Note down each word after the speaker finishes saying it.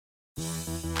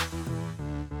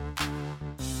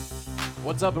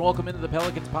What's up and welcome into the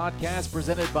Pelicans podcast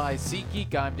presented by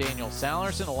SeatGeek. I'm Daniel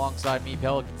Salerson. Alongside me,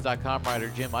 Pelicans.com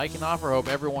writer Jim Eichenhofer. Hope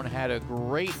everyone had a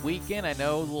great weekend. I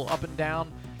know a little up and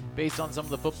down based on some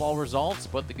of the football results,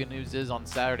 but the good news is on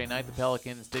Saturday night, the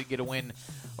Pelicans did get a win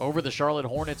over the Charlotte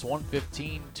Hornets,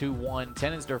 115-110.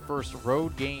 10 is their first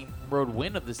road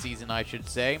win of the season, I should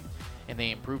say, and they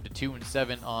improved to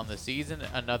 2-7 on the season.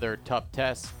 Another tough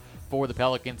test for the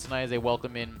Pelicans tonight as they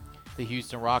welcome in the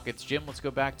Houston Rockets. Jim, let's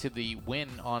go back to the win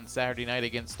on Saturday night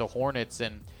against the Hornets.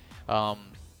 And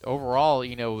overall,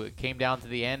 it came down to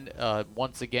the end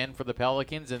once again for the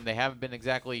Pelicans, and they haven't been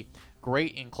exactly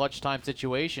great in clutch time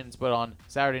situations, but on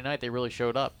Saturday night they really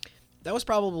showed up. That was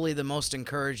probably the most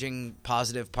encouraging,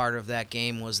 positive part of that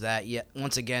game was that,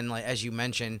 once again, like as you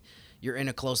mentioned, you're in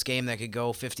a close game that could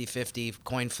go 50-50,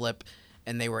 coin flip,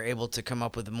 and they were able to come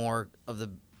up with more of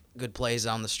the good plays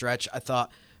on the stretch. I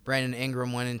thought Brandon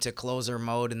Ingram went into closer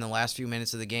mode in the last few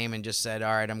minutes of the game and just said,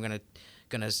 all right, I'm gonna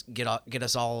get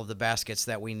us all of the baskets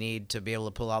that we need to be able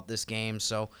to pull out this game.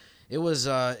 So it was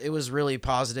really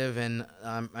positive, and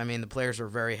the players were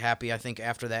very happy. I think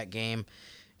after that game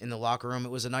in the locker room,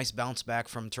 it was a nice bounce back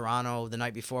from Toronto the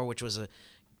night before, which was a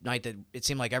night that it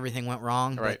seemed like everything went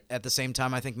wrong. Right. But at the same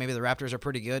time, I think maybe the Raptors are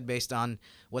pretty good based on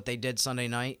what they did Sunday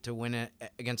night to win it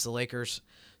against the Lakers.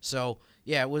 So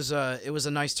yeah, it was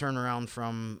a nice turnaround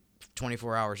from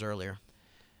 24 hours earlier.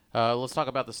 Let's talk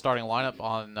about the starting lineup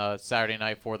on Saturday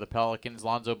night for the Pelicans.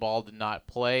 Lonzo Ball did not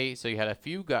play, so you had a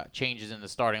few changes in the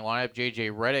starting lineup. J.J.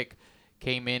 Redick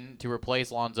came in to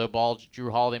replace Lonzo Ball. Drew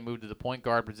Holiday moved to the point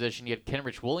guard position. You had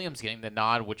Kenrich Williams getting the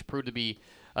nod, which proved to be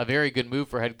a very good move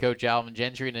for head coach Alvin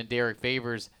Gentry. And then Derek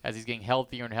Favors, as he's getting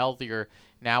healthier and healthier,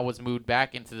 now was moved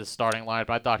back into the starting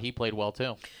lineup. I thought he played well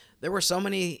too. There were so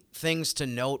many things to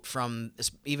note from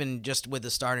even just with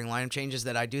the starting lineup changes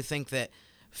that I do think that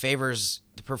Favors'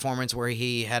 performance where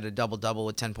he had a double-double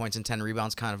with 10 points and 10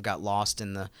 rebounds kind of got lost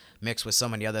in the mix with so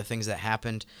many other things that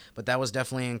happened. But that was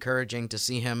definitely encouraging to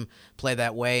see him play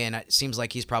that way, and it seems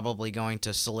like he's probably going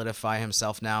to solidify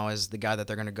himself now as the guy that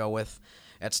they're going to go with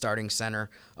at starting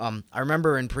center. I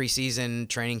remember in preseason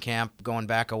training camp, going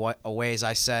back a ways,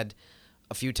 I said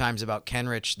a few times about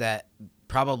Kenrich that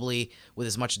probably with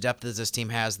as much depth as this team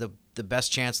has, the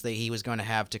best chance that he was going to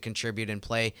have to contribute and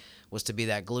play was to be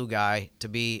that glue guy, to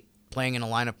be playing in a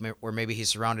lineup where maybe he's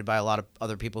surrounded by a lot of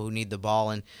other people who need the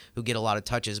ball and who get a lot of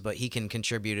touches, but he can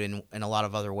contribute in a lot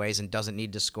of other ways and doesn't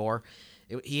need to score.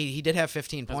 He did have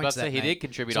 15 points that night. He did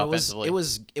contribute so offensively.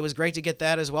 It was great to get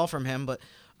that as well from him, but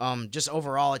just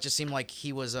overall, it just seemed like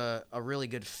he was a really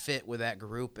good fit with that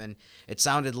group, and it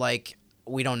sounded like,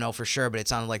 we don't know for sure, but it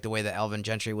sounded like the way that Alvin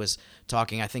Gentry was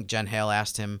talking. I think Jen Hale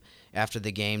asked him after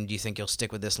the game, do you think you'll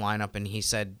stick with this lineup? And he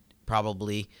said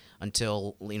probably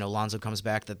until Lonzo comes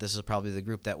back, that this is probably the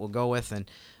group that we'll go with. And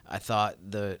I thought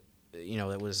it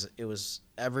was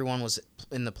everyone was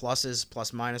in the pluses,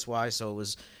 plus minus wise, so it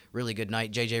was really good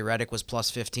night. J.J. Redick was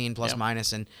plus 15, plus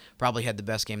minus, and probably had the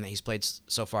best game that he's played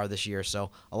so far this year.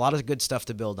 So a lot of good stuff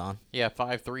to build on. Yeah,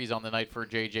 5 threes on the night for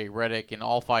J.J. Redick, and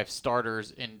all 5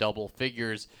 starters in double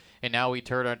figures. And now we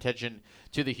turn our attention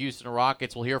to the Houston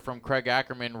Rockets. We'll hear from Craig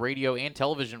Ackerman, radio and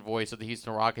television voice of the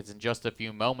Houston Rockets, in just a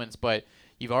few moments. But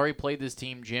you've already played this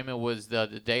team, Jim. It was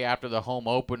the day after the home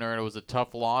opener, and it was a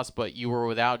tough loss, but you were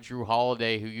without Drew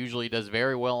Holiday, who usually does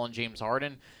very well on James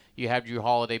Harden. You have Drew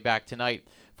Holiday back tonight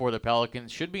for the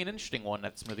Pelicans. Should be an interesting one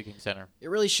at Smoothie King Center. It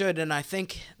really should, and I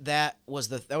think that was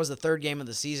the third game of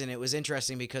the season. It was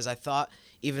interesting because I thought,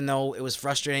 even though it was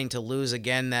frustrating to lose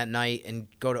again that night and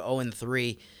go to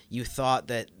 0-3, you thought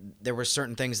that there were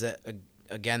certain things that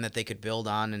they could build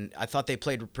on, and I thought they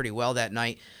played pretty well that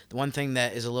night. The one thing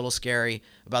that is a little scary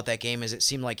about that game is it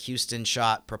seemed like Houston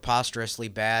shot preposterously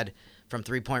bad from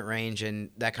three-point range,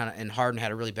 and and Harden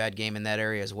had a really bad game in that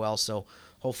area as well. So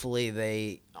hopefully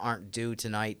they aren't due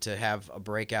tonight to have a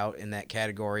breakout in that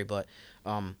category. But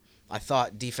I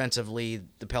thought defensively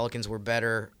the Pelicans were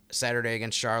better Saturday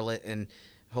against Charlotte, and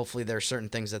hopefully there are certain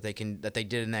things that they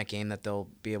did in that game that they'll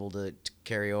be able to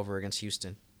carry over against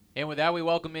Houston. And with that, we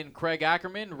welcome in Craig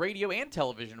Ackerman, radio and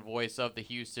television voice of the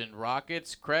Houston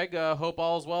Rockets. Craig, hope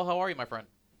all is well. How are you, my friend?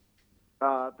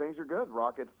 Things are good.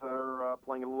 Rockets are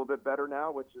playing a little bit better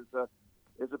now, which is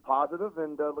a positive,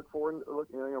 and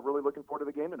really looking forward to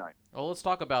the game tonight. Well, let's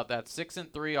talk about that.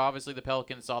 6-3. Obviously, the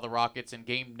Pelicans saw the Rockets in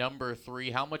game number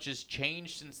 3. How much has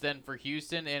changed since then for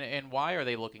Houston, and why are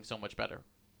they looking so much better?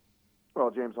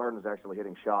 Well, James Harden is actually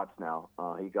hitting shots now.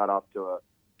 He got off to a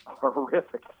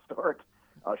horrific start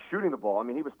shooting the ball. I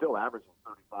mean, he was still averaging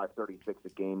 35, 36 a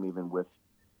game, even with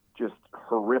just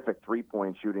horrific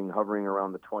three-point shooting, hovering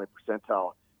around the 20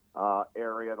 percentile.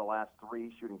 area. The last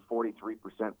three, shooting 43%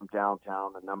 from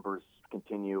downtown. The numbers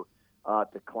continue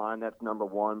to climb. That's number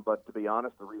one. But to be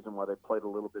honest, the reason why they played a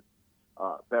little bit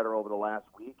better over the last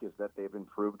week is that they've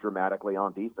improved dramatically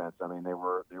on defense. I mean, they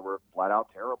were flat out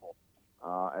terrible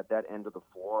at that end of the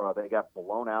floor. They got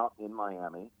blown out in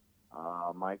Miami.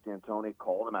 Mike D'Antoni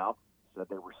called them out, said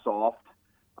they were soft.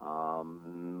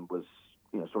 Was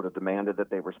sort of demanded that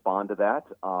they respond to that.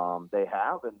 They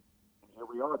have, and here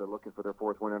we are. They're looking for their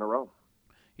fourth win in a row.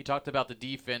 You talked about the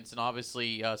defense, and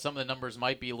obviously some of the numbers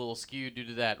might be a little skewed due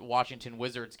to that Washington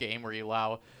Wizards game where you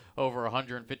allow over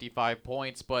 155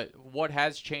 points. But what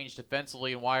has changed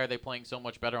defensively, and why are they playing so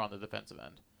much better on the defensive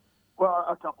end? Well,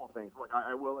 a couple of things. Look,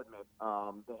 I will admit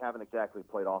they haven't exactly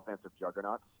played offensive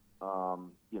juggernauts.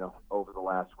 Over the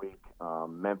last week,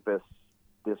 Memphis,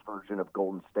 this version of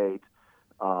Golden State,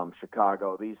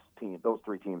 Chicago. Those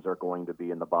three teams are going to be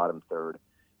in the bottom third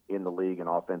in the league in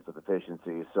offensive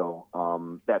efficiency. So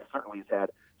that certainly has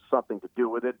had something to do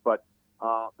with it. But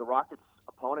the Rockets'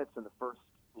 opponents in the first,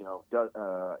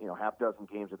 half dozen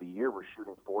games of the year were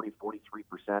shooting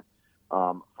 43%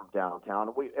 from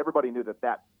downtown. Everybody knew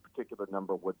that particular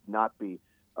number would not be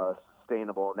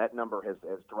sustainable, and that number has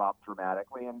dropped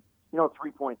dramatically. And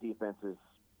 3-point defense is,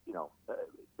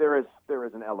 there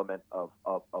is an element of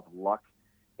luck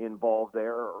involved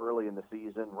there. Early in the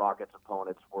season, Rockets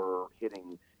opponents were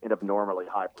hitting an abnormally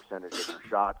high percentage of their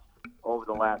shots. Over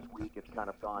the last week, it's kind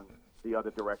of gone the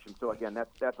other direction. So again, that's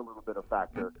a little bit of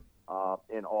factor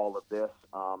in all of this.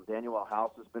 Daniel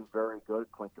House has been very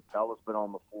good. Clint Capella has been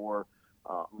on the floor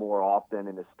more often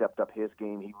and has stepped up his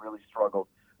game. He really struggled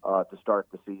to start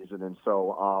the season, and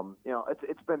so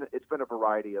it's been a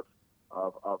variety of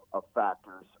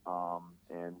factors,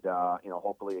 and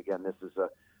hopefully again this is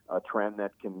a trend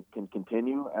that can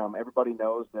continue. Everybody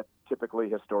knows that typically,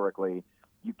 historically,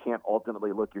 you can't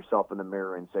ultimately look yourself in the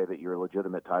mirror and say that you're a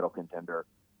legitimate title contender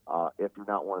if you're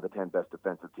not one of the 10 best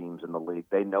defensive teams in the league.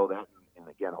 They know that, and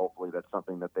again, hopefully that's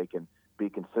something that they can be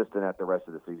consistent at the rest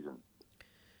of the season.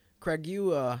 Craig,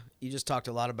 you just talked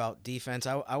a lot about defense.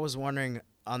 I was wondering,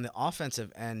 on the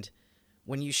offensive end,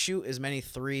 when you shoot as many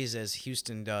threes as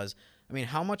Houston does, I mean,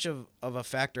 how much of a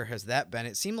factor has that been?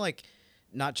 It seemed like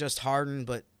not just Harden,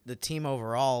 but the team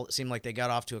overall seemed like they got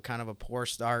off to a kind of a poor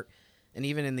start. And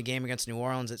even in the game against New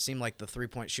Orleans, it seemed like the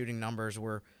three-point shooting numbers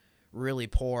were really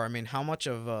poor. I mean, how much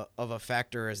of a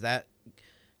factor is that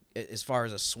as far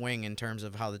as a swing in terms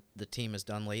of how the team has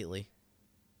done lately?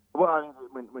 Well, I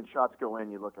mean, when shots go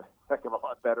in, you look a heck of a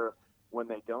lot better when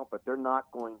they don't, but they're not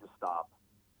going to stop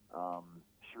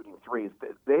shooting threes.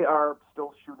 They are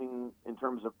still shooting, in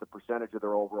terms of the percentage of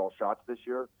their overall shots this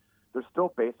year, they're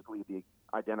still basically the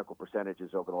identical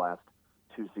percentages over the last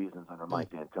two seasons under Mike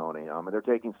D'Antoni. They're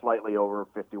taking slightly over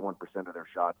 51% of their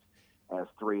shots as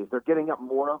threes. They're getting up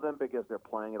more of them because they're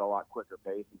playing at a lot quicker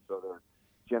pace, and so they're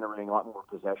generating a lot more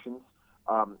possessions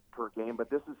per game. But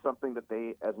this is something that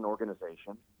they, as an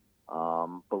organization,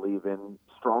 believe in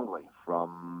strongly,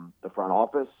 from the front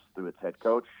office through its head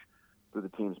coach, through the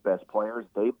team's best players.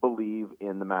 They believe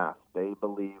in the math. They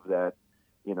believe that,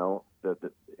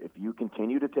 that if you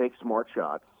continue to take smart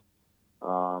shots,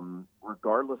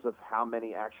 regardless of how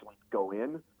many actually go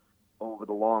in, over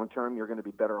the long term, you're going to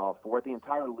be better off for it. The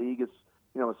entire league is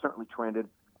certainly trended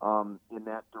in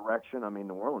that direction. I mean,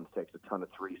 New Orleans takes a ton of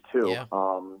threes too. Yeah.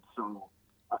 So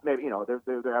maybe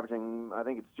they're averaging, I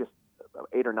think it's just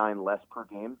 8 or 9 less per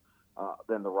game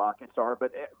than the Rockets are.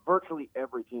 But virtually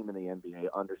every team in the NBA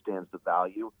understands the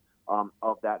value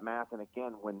of that math. And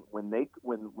again, when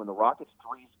the Rockets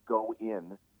threes go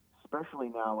in, especially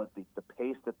now at the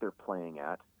pace that they're playing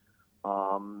at,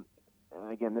 and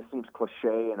again, this seems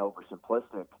cliche and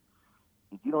oversimplistic.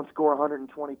 If you don't score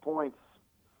 120 points,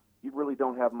 you really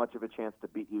don't have much of a chance to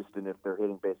beat Houston if they're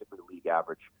hitting basically league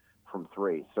average from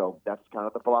three. So that's kind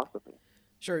of the philosophy.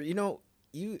 Sure.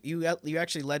 You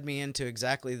actually led me into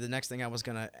exactly the next thing I was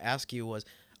going to ask you was,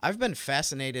 I've been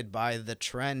fascinated by the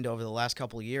trend over the last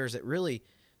couple of years. It really,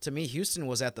 to me, Houston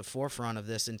was at the forefront of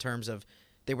this in terms of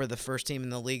they were the first team in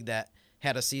the league that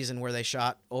had a season where they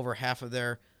shot over half of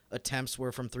their attempts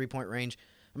were from three-point range.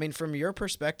 I mean, from your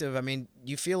perspective, I mean,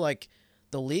 you feel like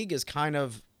the league is kind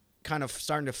of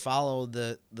starting to follow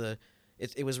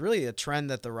it was really a trend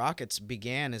that the Rockets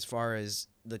began as far as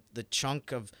the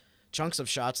chunks of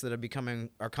shots that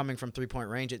are coming from three-point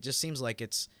range. It just seems like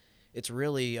it's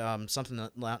really something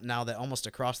that now that almost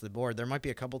across the board, there might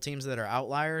be a couple teams that are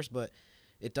outliers, but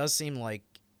it does seem like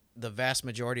the vast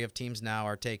majority of teams now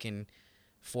are taking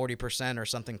 40% or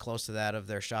something close to that of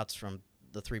their shots from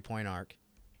the three-point arc.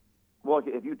 Well,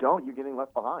 if you don't, you're getting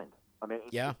left behind. I mean,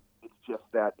 yeah. It's just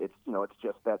that it's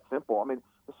just that simple. I mean,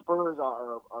 the Spurs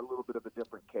are a little bit of a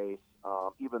different case,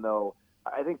 even though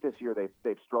I think this year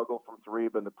they've struggled from three,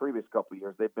 but in the previous couple of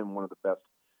years they've been one of the best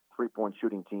three-point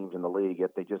shooting teams in the league,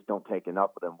 yet they just don't take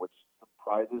enough of them, which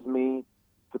surprises me,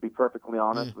 to be perfectly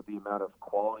honest, with the amount of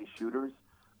quality shooters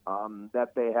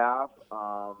that they have.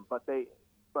 But they've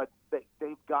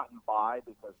gotten by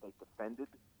because they defended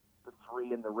the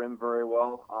three and the rim very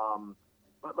well.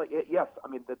 But yes, I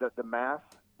mean the math.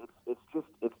 It's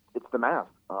the math.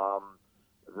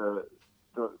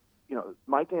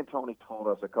 Mike D'Antoni told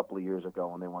us a couple of years ago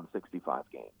when they won 65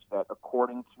 games that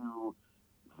according to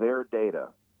their data,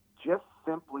 just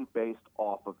simply based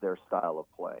off of their style of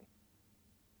play,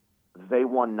 they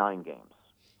won 9 games,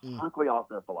 strictly off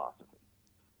their philosophy.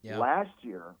 Yeah. Last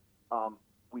year,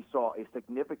 we saw a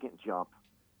significant jump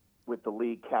with the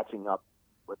league catching up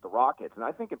with the Rockets. And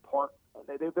I think in part,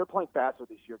 they're playing faster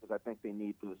this year because I think they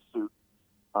need to suit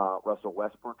Russell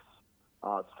Westbrook's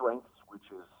strengths, which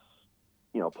is,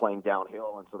 playing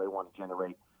downhill. And so they want to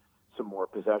generate some more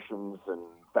possessions and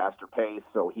faster pace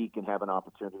so he can have an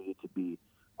opportunity to be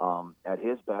at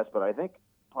his best. But I think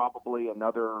probably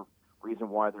another reason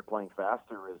why they're playing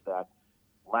faster is that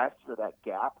last year that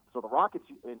gap, so the Rockets,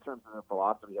 in terms of their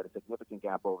philosophy, had a significant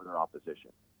gap over their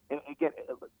opposition. And again,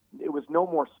 it was no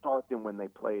more stark than when they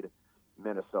played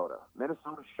Minnesota.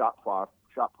 Minnesota's shot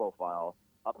profile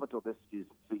up until this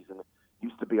season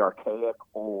used to be archaic,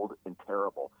 old, and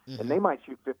terrible. Mm-hmm. And they might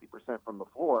shoot 50% from the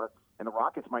floor, and the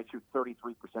Rockets might shoot 33%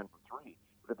 from three.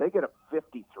 But if they get up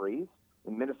 53s,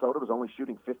 and Minnesota was only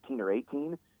shooting 15 or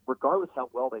 18, regardless how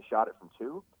well they shot it from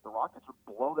two, the Rockets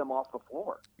would blow them off the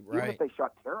floor, even if they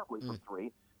shot terribly from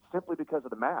three, simply because of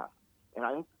the math. And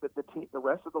I think that the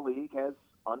rest of the league has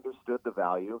understood the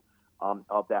value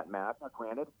of that math. Now,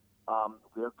 granted,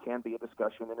 there can be a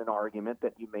discussion and an argument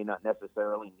that you may not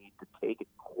necessarily need to take it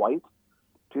quite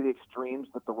to the extremes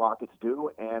that the Rockets do,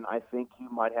 and I think you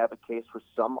might have a case for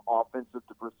some offensive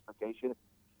diversification,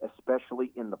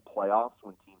 especially in the playoffs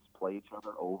when teams play each other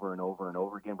over and over and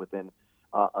over again within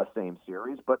a same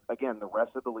series. But again, the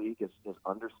rest of the league has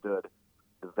understood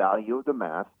the value of the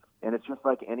math, and it's just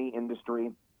like any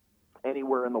industry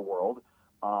anywhere in the world.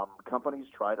 Companies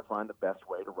try to find the best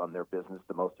way to run their business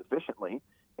the most efficiently,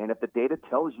 and if the data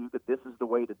tells you that this is the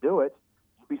way to do it,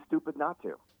 you'd be stupid not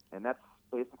to. And that's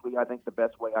basically, I think, the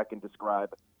best way I can describe,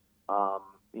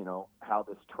 how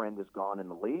this trend has gone in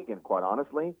the league. And quite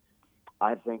honestly,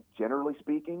 I think, generally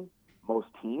speaking, most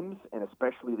teams, and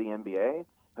especially the NBA,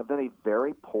 have done a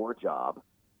very poor job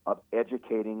of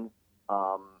educating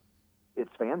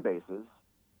its fan bases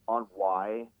on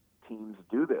why teams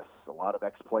do this. A lot of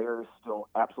ex-players still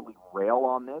absolutely rail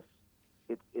on this.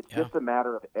 It's just a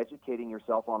matter of educating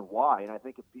yourself on why. And I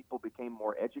think if people became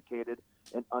more educated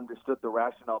and understood the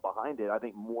rationale behind it, I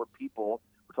think more people,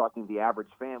 we're talking the average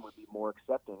fan, would be more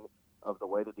accepting of the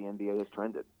way that the NBA has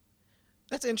trended.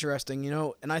 That's interesting,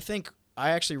 and I think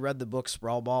I actually read the book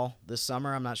Sprawl Ball this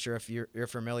summer. I'm not sure if you're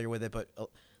familiar with it, but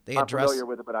they address... I'm familiar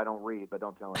with it, but I don't read, but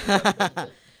don't tell me.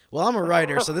 Well, I'm a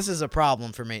writer, so this is a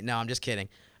problem for me. No, I'm just kidding.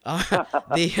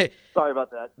 Sorry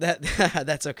about that.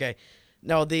 That's okay.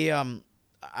 No,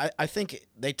 I think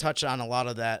they touch on a lot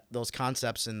of those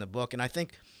concepts in the book, and I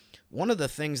think one of the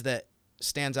things that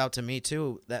stands out to me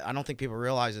too that I don't think people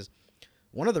realize is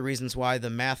one of the reasons why the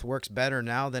math works better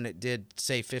now than it did,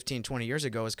 say, 15, 20 years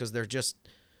ago is because there's just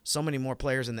so many more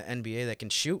players in the NBA that can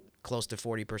shoot close to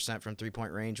 40% from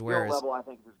three-point range. Whereas level, I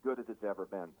think, is as good as it's ever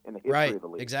been in the history of the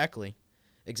league.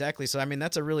 Exactly. So, I mean,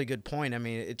 that's a really good point. I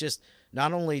mean, it just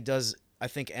not only does, I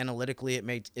think, analytically it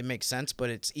makes sense, but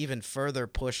it's even further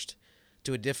pushed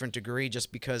to a different degree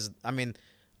just because, I mean,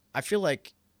 I feel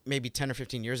like maybe 10 or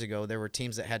 15 years ago there were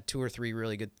teams that had 2 or 3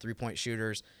 really good three-point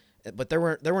shooters, but there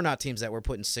were not teams that were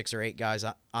putting 6 or 8 guys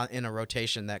in a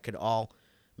rotation that could all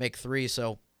make 3.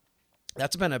 So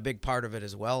that's been a big part of it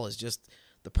as well, is just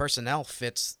the personnel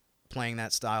fits playing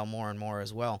that style more and more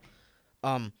as well.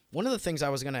 One of the things I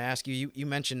was going to ask you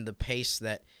mentioned the pace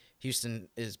that Houston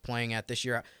is playing at this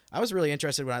year. I was really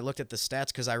interested when I looked at the stats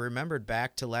because I remembered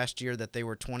back to last year that they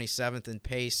were 27th in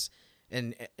pace,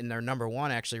 and they're number 1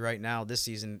 actually right now this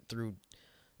season through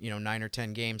 9 or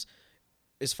 10 games.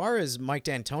 As far as Mike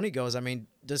D'Antoni goes, I mean,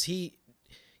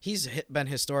 he's been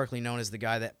historically known as the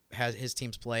guy that has his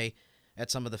teams play at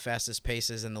some of the fastest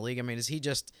paces in the league. I mean, is he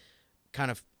just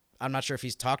kind of, I'm not sure if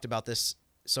he's talked about this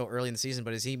so early in the season,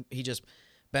 but is he just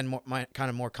been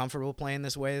more comfortable playing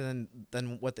this way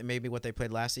than what they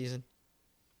played last season?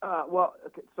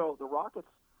 So the Rockets.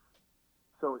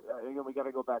 So again, we got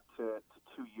to go back to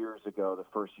 2 years ago, the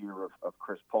first year of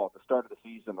Chris Paul. At the start of the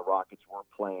season, the Rockets were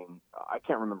playing. I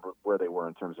can't remember where they were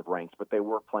in terms of ranks, but they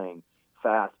were playing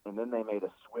fast, and then they made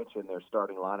a switch in their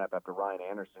starting lineup after Ryan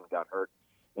Anderson got hurt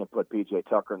and put P.J.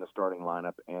 Tucker in the starting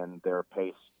lineup, and their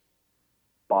pace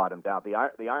bottomed out. The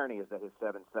irony is that his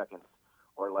 7 seconds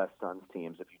or less Suns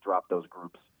teams, if you drop those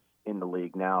groups in the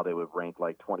league now, they would rank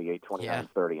like 28, 29,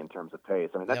 30 in terms of pace.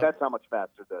 I mean, that's how much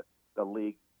faster the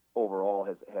league overall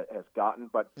has gotten.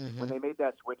 But when they made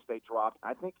that switch, they dropped.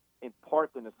 I think in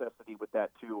part the necessity with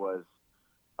that too was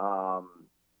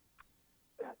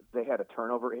they had a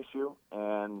turnover issue,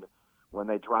 and when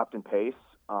they dropped in pace,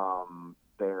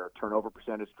 their turnover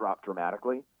percentage dropped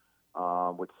dramatically,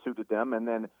 which suited them. And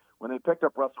then when they picked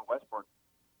up Russell Westbrook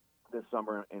this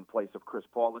summer in place of Chris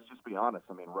Paul, let's just be honest.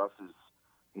 I mean,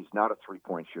 he's not a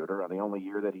three-point shooter. The only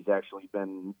year that he's actually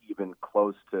been even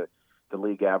close to the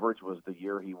league average was the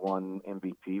year he won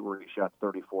MVP, where he shot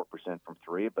 34% from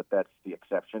three, but that's the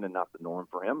exception and not the norm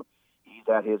for him. He's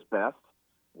at his best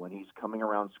when he's coming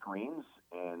around screens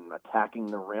and attacking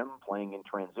the rim, playing in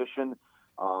transition.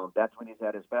 That's when he's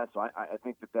at his best. So I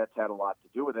think that's had a lot to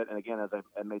do with it. And again, as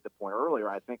I made the point earlier,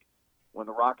 I think when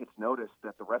the Rockets noticed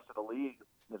that the rest of the league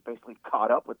has basically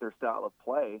caught up with their style of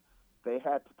play, they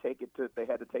had to take it to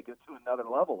another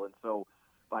level. And so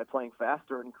by playing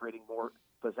faster and creating more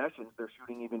possessions, they're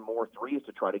shooting even more threes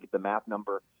to try to get the math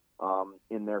number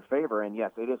in their favor. And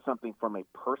yes, it is something from a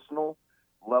personal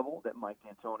level that Mike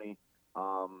D'Antoni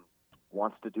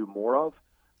wants to do more of.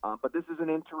 But this is an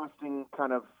interesting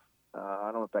kind of,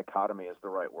 I don't know if dichotomy is the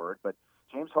right word, but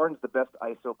James Harden's the best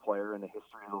ISO player in the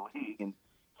history of the league, and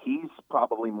he's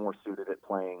probably more suited at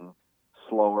playing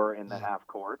slower in the half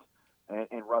court,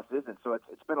 and Russ isn't. So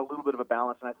it's been a little bit of a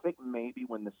balance, and I think maybe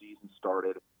when the season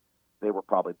started, they were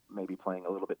probably maybe playing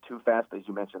a little bit too fast. As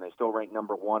you mentioned, they still rank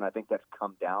number one. I think that's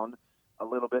come down a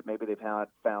little bit. Maybe they've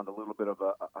found a little bit of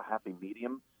a happy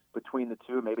medium between the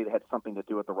two. Maybe they had something to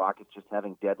do with the Rockets just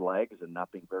having dead legs and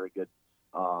not being very good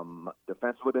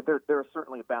defensively. But there's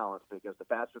certainly a balance, because the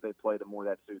faster they play, the more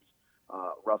that suits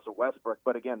Russell Westbrook.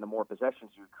 But again, the more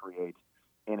possessions you create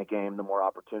in a game, the more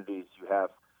opportunities you have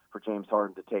for James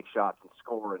Harden to take shots and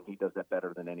score, and he does that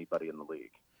better than anybody in the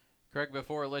league. Craig,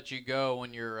 before I let you go,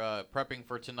 when you're prepping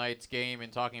for tonight's game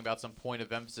and talking about some point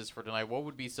of emphasis for tonight, what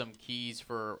would be some keys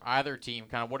for either team?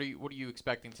 Kind of what are you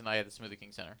expecting tonight at the Smoothie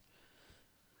King Center?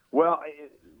 Well,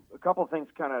 a couple of things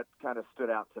kind of stood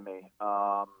out to me.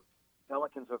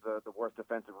 Pelicans are the worst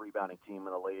defensive rebounding team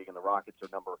in the league, and the Rockets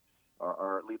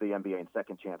lead the NBA in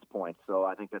second chance points. So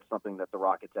I think that's something that the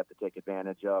Rockets have to take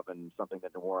advantage of, and something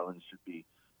that New Orleans should be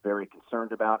very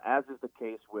concerned about, as is the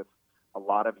case with a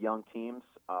lot of young teams.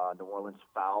 New Orleans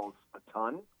fouls a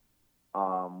ton,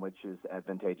 which is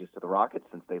advantageous to the Rockets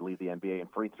since they lead the NBA in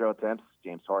free throw attempts.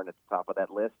 James Harden at the top of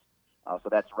that list. So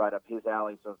that's right up his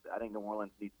alley. So I think New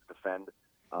Orleans needs to defend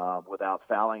without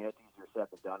fouling. It's easier said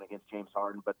than done against James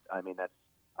Harden, but I mean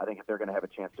I think if they're going to have a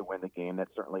chance to win the game,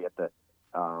 that's certainly at the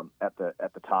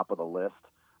top of the list.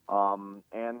 And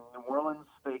New Orleans,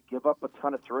 they give up a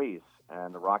ton of threes,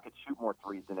 and the Rockets shoot more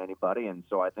threes than anybody. And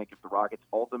so I think if the Rockets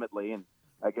ultimately, and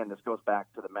again, this goes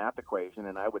back to the math equation,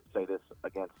 and I would say this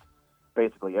against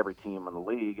basically every team in the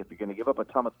league, if you're going to give up a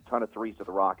ton of threes to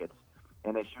the Rockets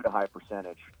and they shoot a high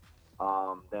percentage,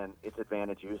 then it's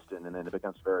advantage Houston, and then it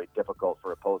becomes very difficult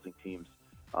for opposing teams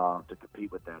to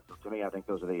compete with that. So to me, I think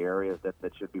those are the areas that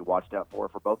should be watched out for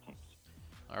both teams.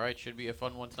 All right, should be a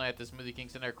fun one tonight at the Smoothie King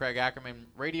Center. Craig Ackerman,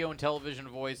 radio and television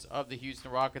voice of the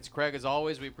Houston Rockets. Craig, as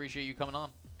always, we appreciate you coming on.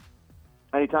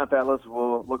 Anytime, fellas.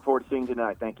 We'll look forward to seeing you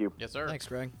tonight. Thank you. Yes, sir. Thanks,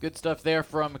 Craig. Good stuff there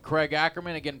from Craig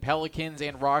Ackerman. Again, Pelicans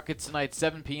and Rockets tonight,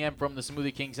 7 p.m. from the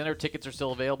Smoothie King Center. Tickets are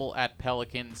still available at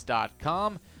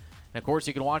pelicans.com. And, of course,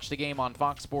 you can watch the game on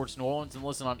Fox Sports New Orleans and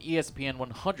listen on ESPN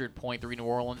 100.3 New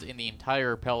Orleans in the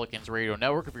entire Pelicans radio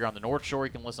network. If you're on the North Shore,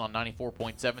 you can listen on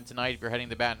 94.7 tonight. If you're heading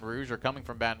to Baton Rouge or coming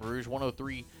from Baton Rouge,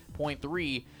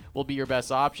 103.3 will be your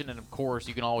best option. And, of course,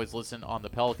 you can always listen on the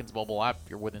Pelicans mobile app if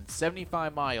you're within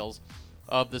 75 miles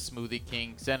of the Smoothie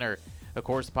King Center. Of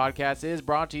course, the podcast is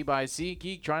brought to you by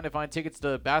SeatGeek. Trying to find tickets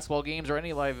to basketball games or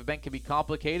any live event can be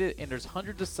complicated, and there's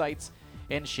hundreds of sites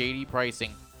and shady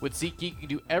pricing. With SeatGeek, you can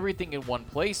do everything in one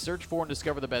place. Search for and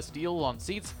discover the best deals on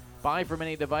seats, buy from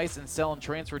any device, and sell and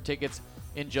transfer tickets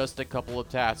in just a couple of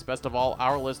taps. Best of all,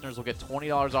 our listeners will get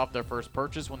 $20 off their first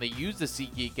purchase when they use the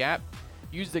SeatGeek app.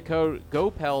 Use the code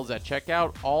GOPELS at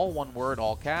checkout, all one word,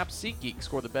 all caps. SeatGeek,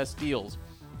 score the best deals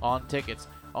on tickets.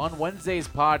 On Wednesday's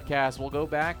podcast, we'll go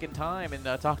back in time and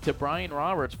talk to Brian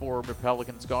Roberts, former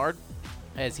Pelicans guard,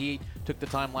 as he took the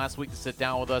time last week to sit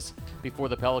down with us before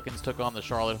the Pelicans took on the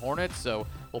Charlotte Hornets. So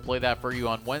we'll play that for you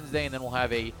on Wednesday, and then we'll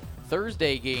have a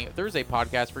Thursday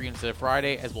podcast for you instead of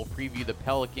Friday, as we'll preview the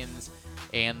Pelicans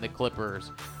and the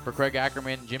Clippers. For Craig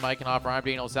Ackerman, Jim Eichenhofer, I'm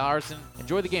Daniel Salerson.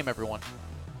 Enjoy the game, everyone.